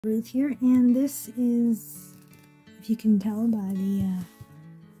Ruth here, and this is, if you can tell by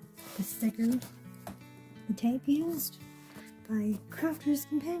the sticker, the tape used by Crafter's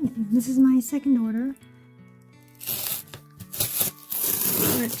Companion. This is my second order,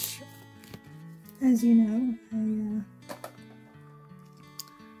 which, as you know,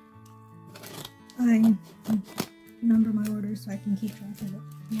 I number my orders so I can keep track of it,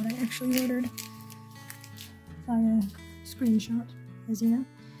 what I actually ordered via screenshot, as you know.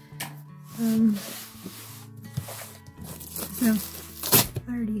 So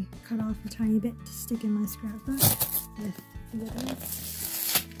I already cut off a tiny bit to stick in my scrapbook with glitter.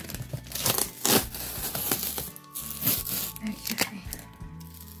 Okay.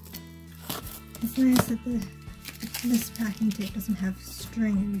 It's nice that this packing tape doesn't have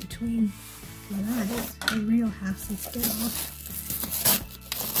string in between. Well, that is a real hassle to get off.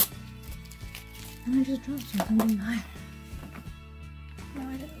 And I just dropped something, didn't I? No,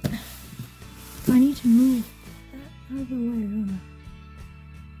 I didn't. I need to move that out of the way.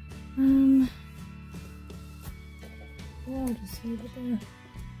 Well, I'll just leave it there.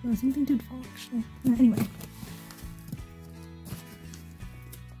 Well, something did fall, actually. Anyway.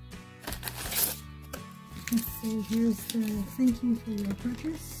 Let's see, here's the thank you for your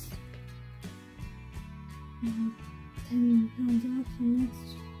purchase. 10 pounds off the next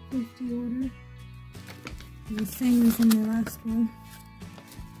 50 order. The same as in the last one.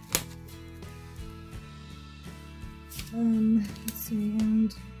 Let's see,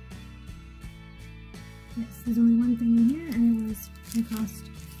 and yes, there's only one thing in here, and it cost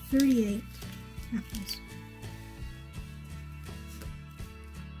 38 pounds.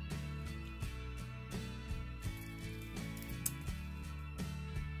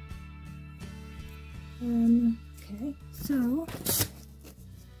 Okay, so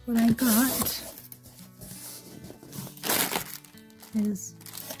what I got is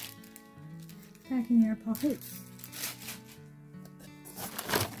packing air pockets.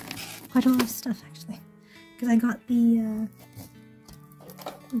 Quite a lot of stuff, actually, because I got the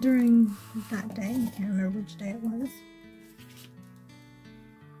during that day. I can't remember which day it was.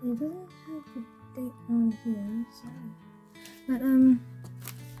 It doesn't have the date on here, so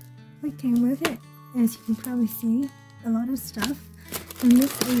what came with it, as you can probably see, a lot of stuff, and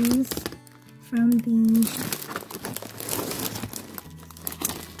this is from the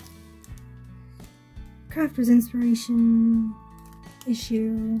Crafter's Inspiration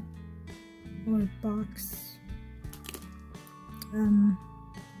issue or box.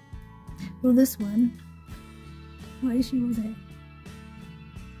 Well, this one, what issue was it?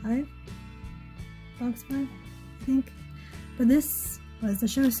 5? Box 5, I think. But this was the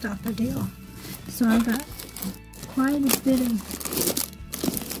Showstopper deal. So I've got quite a bit of,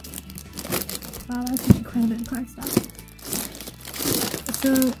 wow, that's quite a bit of card stuff.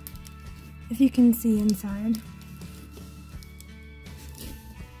 So, if you can see inside,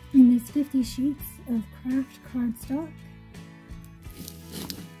 and it's 50 sheets of craft cardstock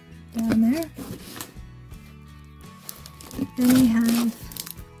down there. Then we have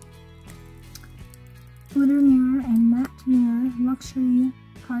glitter mirror and matte mirror luxury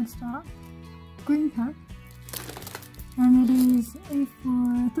cardstock, green cup, and it is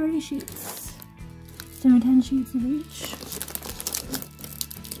for 30 sheets, so 10 sheets of each.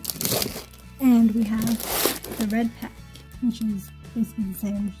 And we have the red pack, which is basically the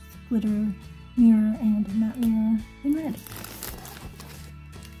same, glitter mirror and matte mirror in red.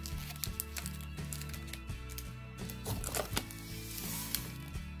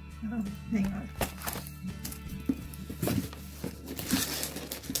 Oh, hang on.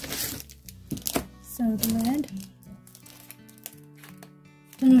 So the red,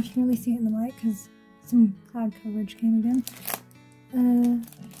 don't know if you can really see it in the light because some cloud coverage came again.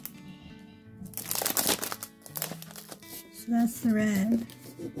 So that's the red.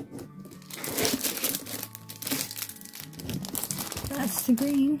 That's the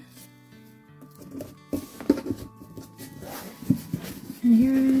green. And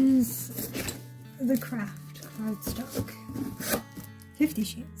here is the craft cardstock. 50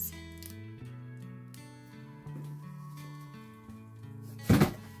 sheets.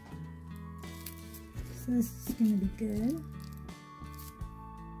 So this is going to be good.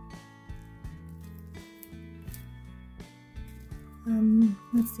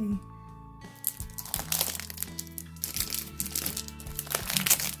 Let's see.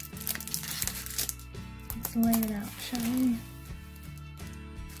 Let's lay it out, shall we?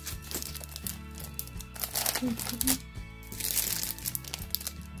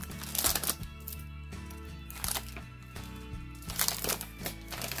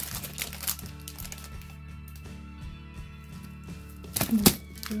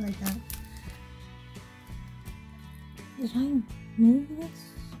 like that. Did I move this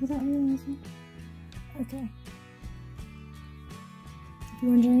without realizing? Okay. If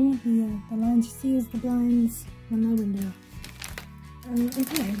you're wondering, the lines you see is the blinds on my window.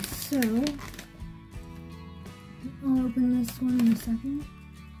 Okay, so I'll open this one in a second.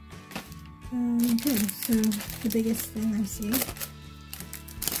 Okay, so the biggest thing I see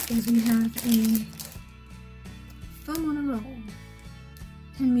is we have a foam on a roll,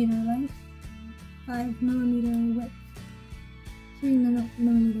 10-meter length, 5mm width,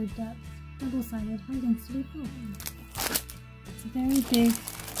 3mm depth, double-sided high-density foam. It's a very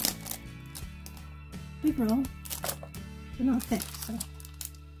big roll, but not thick, so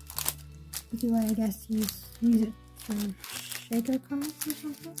you could, I guess, use it for shaker cards or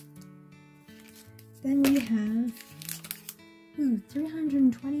something. Then we have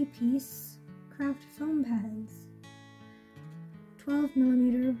 320-piece craft foam pads,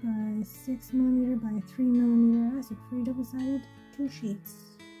 12mm by 6mm by 3mm acid-free double-sided, 2 sheets,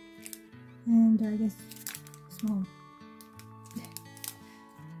 and I guess small.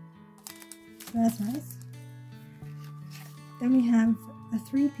 So that's nice. Then we have a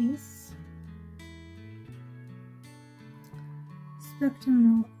 3-piece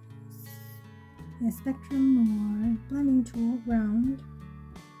Spectrum Noir blending tool, round.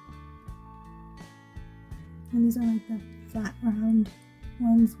 And these are like the flat round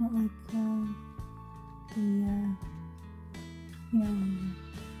ones, not like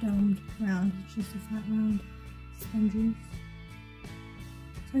domed round. It's just a flat round sponges.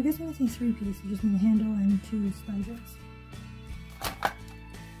 So I guess when I say 3-piece, you just need a handle and 2 sponges.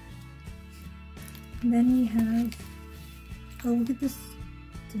 And then we have, we'll get this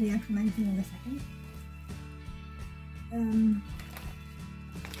to the actual magazine in a second.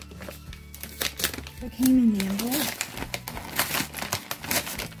 What came in the envelope?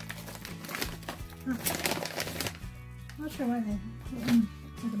 Not sure why they put in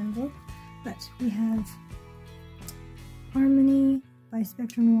an envelope, but we have Harmony by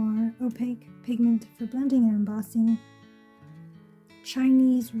Spectrum Noir opaque pigment for blending and embossing,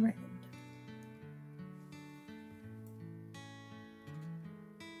 Chinese red.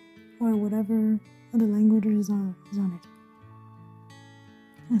 Or whatever other languages is on it.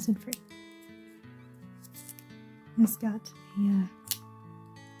 Acid free. It's got a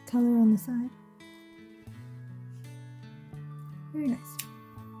color on the side. Very nice.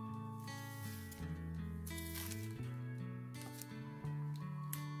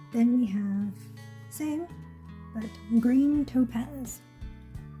 Then we have same, but green topaz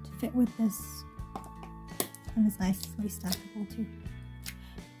to fit with this, and it's nicely stackable too.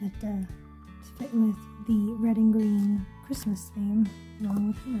 But to fit with the red and green Christmas theme, along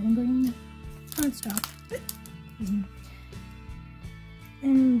with the red and green cardstock.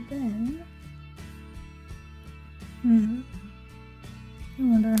 And then, I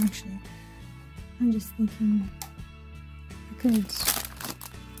wonder actually, I'm just thinking I could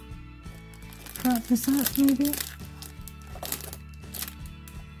prop this up maybe.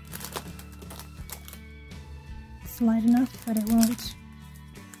 It's light enough that it won't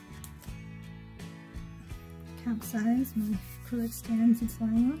capsize my acrylic stands it's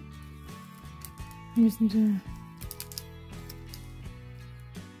lying on. I just need to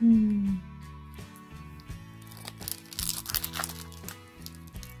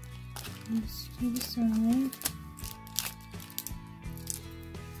just to the side.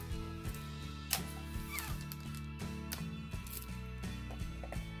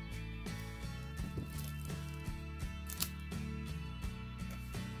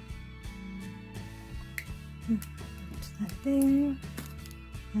 That there,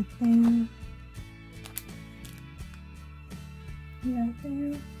 that there, that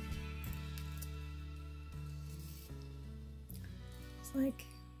there. It's like,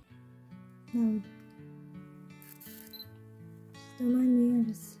 no, just don't mind me, I'm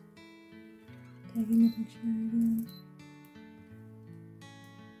just taking the picture again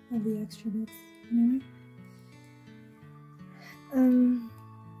of the extra bits, anyway.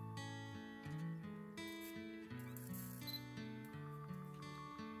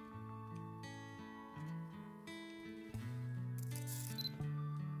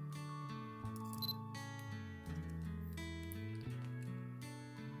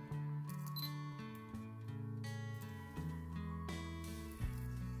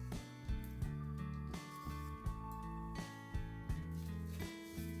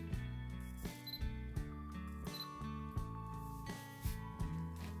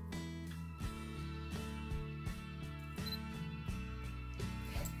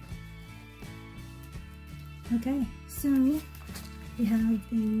 Okay, so we have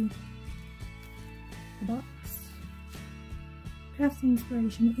the box. Crafts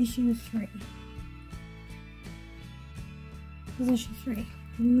Inspiration, issue 3. This is issue 3.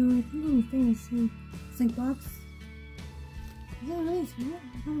 Even though I think on the thing is sync box. Is that really 3? I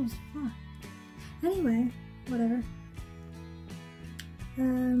thought it was 5. Anyway, whatever.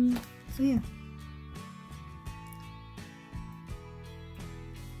 So yeah.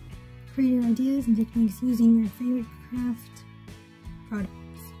 Create your ideas and techniques using your favorite craft products.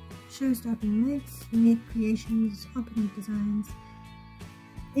 Showstopper links, unique creations, opulent designs.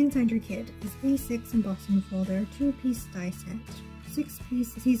 Inside your kit is A6 embossing folder, 2-piece die set,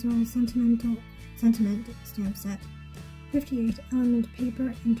 6-piece seasonal sentiment stamp set, 58 element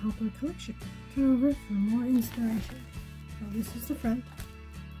paper and topper collection. Turn over for more inspiration. Well, this is the front.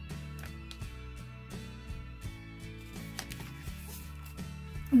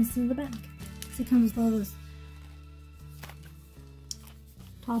 And this is the back. So it comes with all those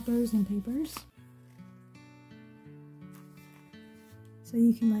toppers and papers. So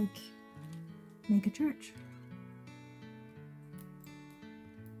you can like make a church.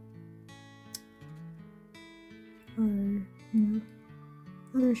 Or, you know,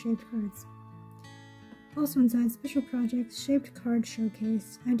 other shaped cards. Also inside, special projects, shaped card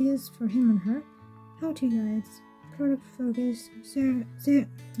showcase, ideas for him and her, how-to guides, product focus, Sarah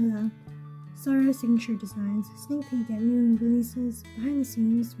signature designs, sneak peek at new releases, behind the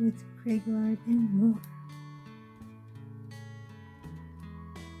scenes with Craig Lard, and more.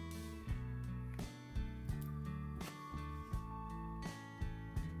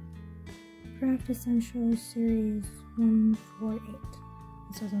 Craft Essentials Series 148.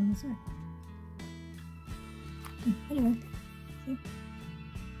 This was on the side. Anyway, see?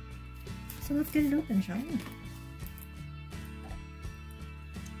 So let's get it open, shall we?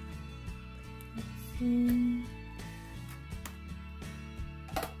 Let's see.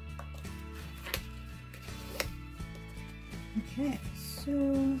 Okay, so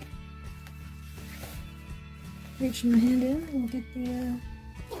reaching my hand in, we'll get the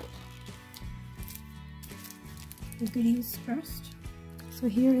goodies first. So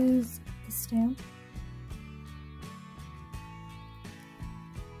here is the stamp.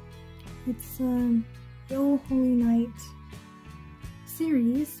 It's the Oh Holy Night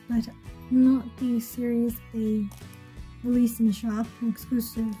series, but not the series they release in the shop,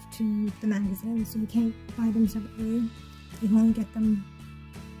 exclusive to the magazine, so you can't buy them separately. You can only get them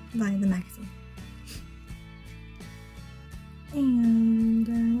via the magazine. And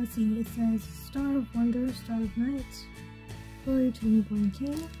let's see, it says Star of Wonder, Star of Night, Glory to the Newborn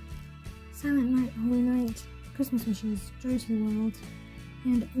King, Silent Night, Holy Night, Christmas Wishes, Joy to the World,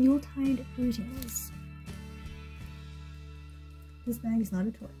 and Yuletide Greetings. This bag is not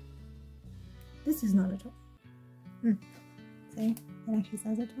a toy. This is not a toy. See, it actually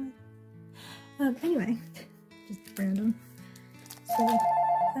says a toy. Anyway, just random. So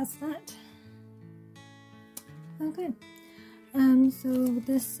that's that. Okay. So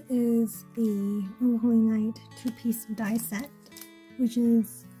this is the Oh Holy Night 2-piece die set, which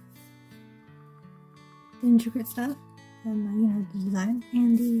is the intricate stuff, and you know, the design,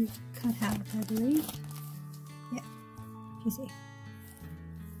 and the cutout, I believe. Yeah, you see.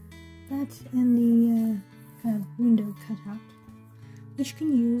 That and the kind of window cutout, which you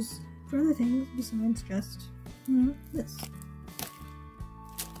can use for other things besides just, you know, this.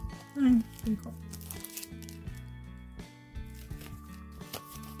 It's pretty cool.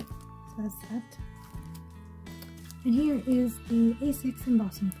 So that's that. And here is the A6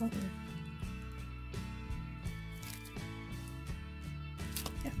 embossing folder.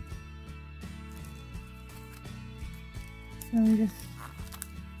 Yeah. So just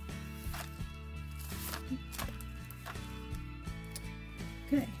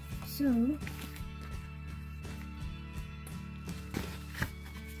okay. So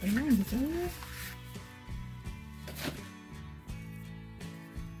the magazine.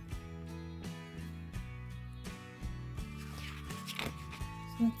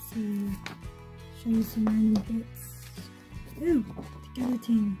 Let's see, show you some random bits. Ooh, Together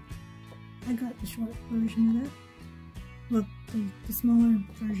Team. I got the short version of that. Well, the smaller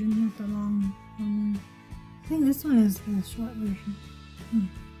version, not the long one. I think this one is the short version.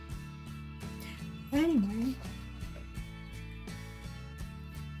 Anyway.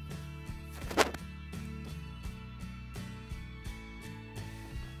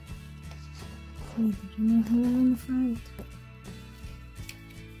 See the general hello in the front.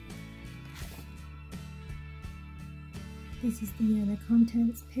 This is the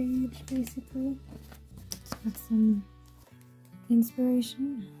contents page, basically. It's got some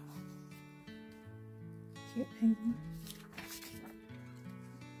inspiration. Cute penguin.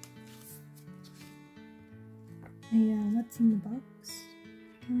 what's in the box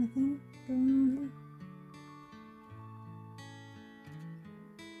kind of thing going on here.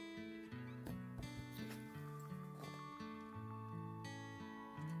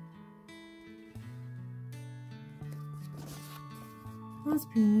 That's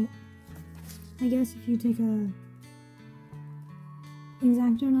pretty neat. I guess if you take a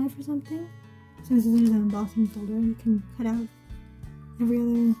X-Acto knife or something, since there's an embossing folder, you can cut out every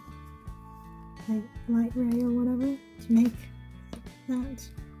other like light ray or whatever to make that.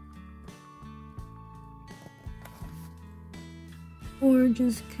 Or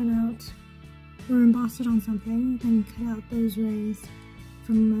just cut out or emboss it on something, then cut out those rays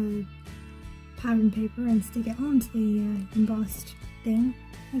from pattern paper and stick it onto the embossed thing,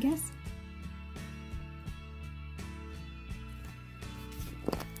 I guess.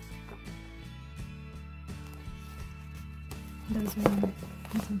 Those are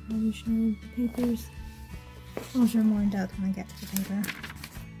some revolutionary papers. I'll show more in depth when I get to the paper.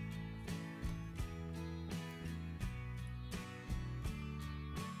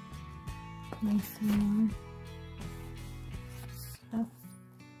 Nice more stuff.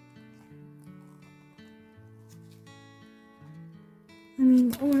 I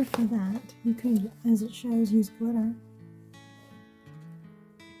mean, or for that, you could, as it shows, use glitter.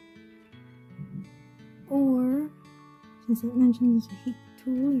 Or, since it mentions a heat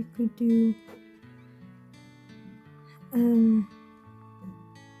tool, you could do a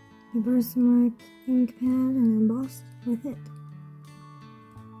Versamark ink pad and emboss with it.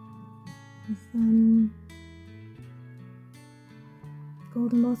 With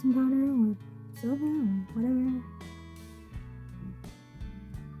gold embossing powder or silver or whatever.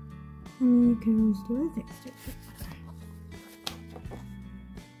 I mean, you can always do other things too.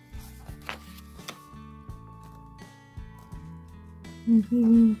 You can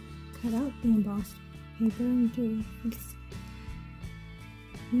even cut out the embossed paper into,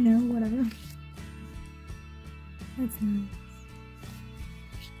 you know, whatever. That's nice.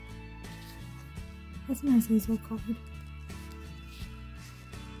 That's a nice easel card.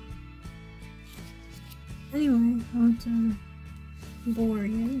 Anyway, I want to bore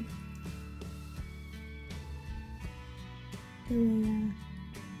you.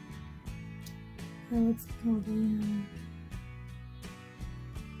 What's it called?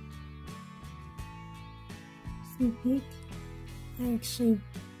 Sneak peek. I actually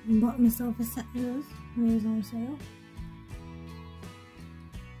bought myself a set of those when it was on sale.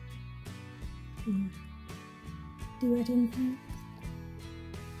 Duet imprint.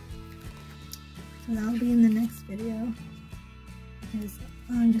 So that'll be in the next video because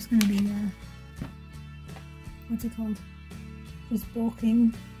I'm just gonna be what's it called? Just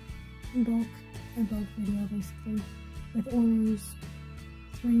bulking, a bulk video basically, with orders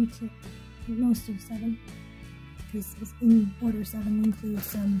 3 to most of 7. Because in order 7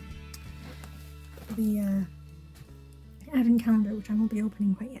 includes the advent calendar, which I won't be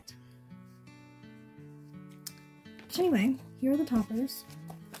opening quite yet. But anyway, here are the toppers.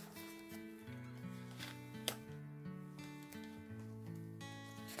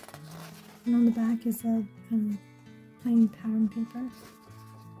 And on the back is a kind of plain pattern paper.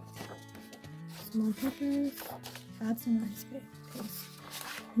 Some more papers. That's a nice piece.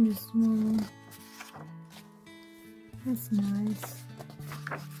 And just normal. That's nice.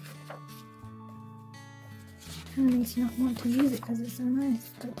 Kind of makes you not want to use it because it's so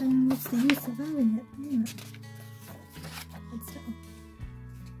nice. But then what's the use of having it? Anyway. But still.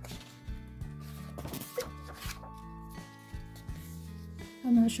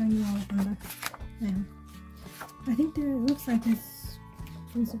 I'm not showing you all of them, but yeah. I think there looks like it's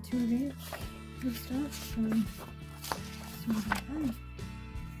a 2 of stuff, so it's not that bad.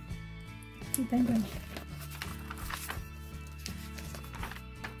 Keep penguin.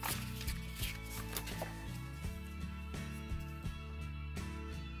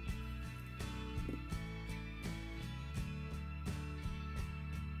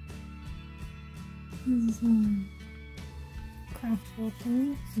 This is craftable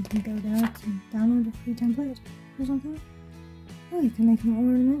thing. You can go there to download a free template or something. Oh, you can make an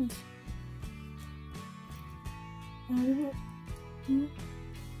ornament out of it. Yeah.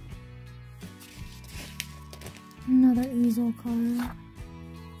 Another easel card.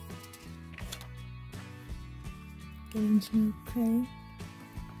 Get into clay.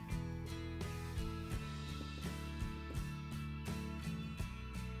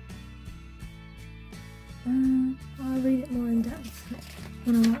 I'll read it more in depth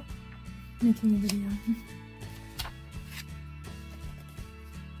when I'm not making a video.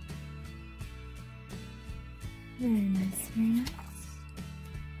 Very nice, very nice.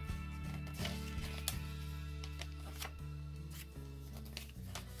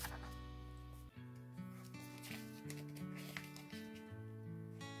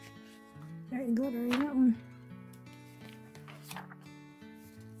 quite glittery, that one.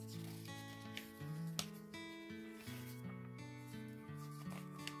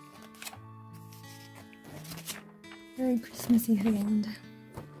 Very Christmassy themed.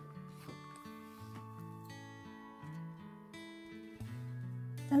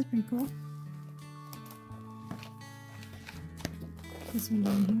 That's pretty cool. This one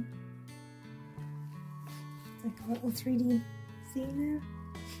down here. It's like a little 3D scene there.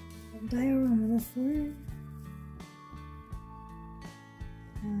 A diorama, this one.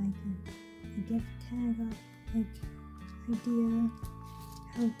 Like a gift tag up, like idea,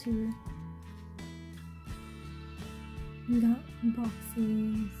 how to. We got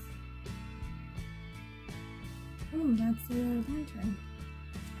boxes. Oh, that's the lantern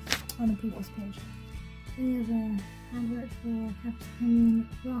on the previous page. We have a advert for Captain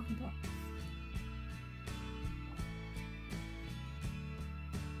Rockbox.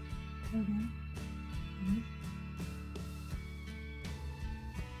 Okay.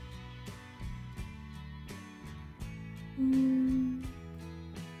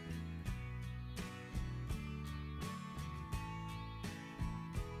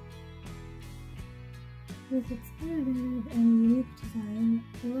 With its innovative and unique design,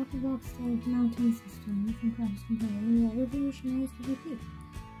 the Rockbox-like mounting system from Crafts Companion will revolutionize the peak.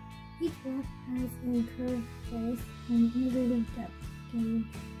 Each rock has a curved face and innovative depth gauge.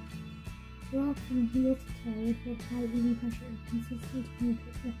 Rock from heel to toe with high even pressure, consistent in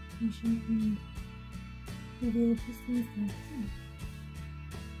application and reveal pristine design.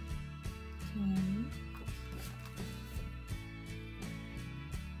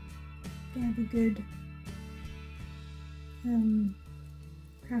 They have a good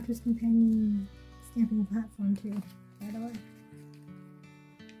Crafter's Companion stamping platform too, by the way.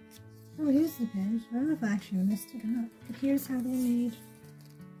 Oh, here's the page. I don't know if I actually missed it or not, but here's how they made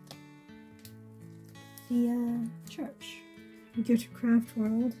the church. You go to Craft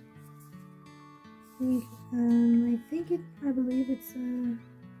World. I believe it's a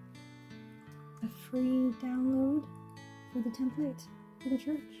free download for the template for the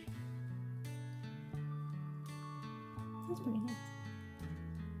church. That's pretty nice.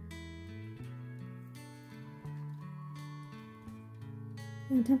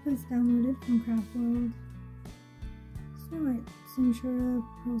 The template's downloaded from Craft World. Snow White, Centura,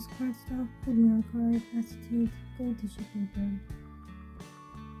 postcard stock, gold mirror card, acetate, gold tissue paper,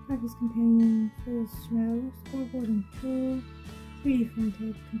 Crafter's Companion, full snow, scoreboard and tool, 3D phone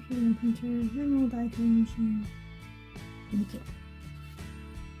tape, computer and printer, manual die cutting machine, and a kit.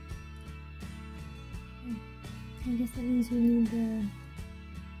 I guess that means we need the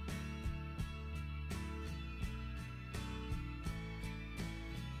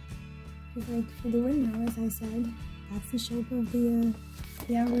like for the window, as I said, that's the shape of the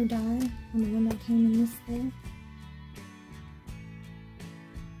outer die on the one that came in this there.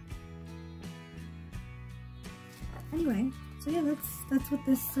 Anyway, so yeah, that's what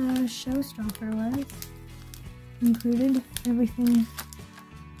this Showstopper was. Included everything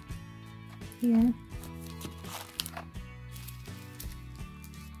here.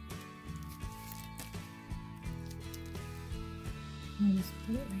 I'll just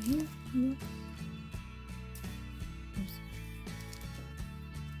put it right here. Oops.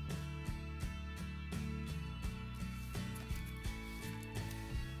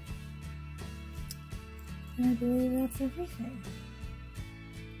 And I believe that's everything.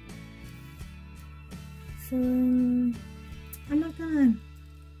 So, I'm not gonna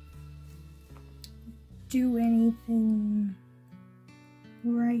do anything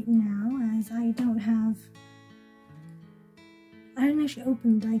right now, as I didn't actually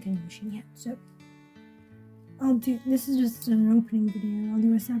open the die cutting machine yet, so this is just an opening video. I'll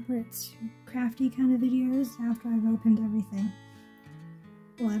do a separate crafty kind of videos after I've opened everything.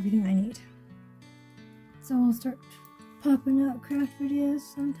 Well, everything I need. So I'll start popping out craft videos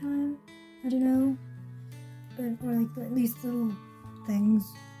sometime. I don't know. Or like at least little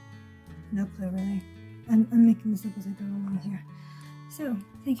things. No clue really. I'm making this up as I go along here. So,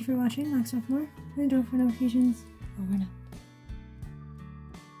 thank you for watching. Like, stuff more. And don't for notifications. Over and out.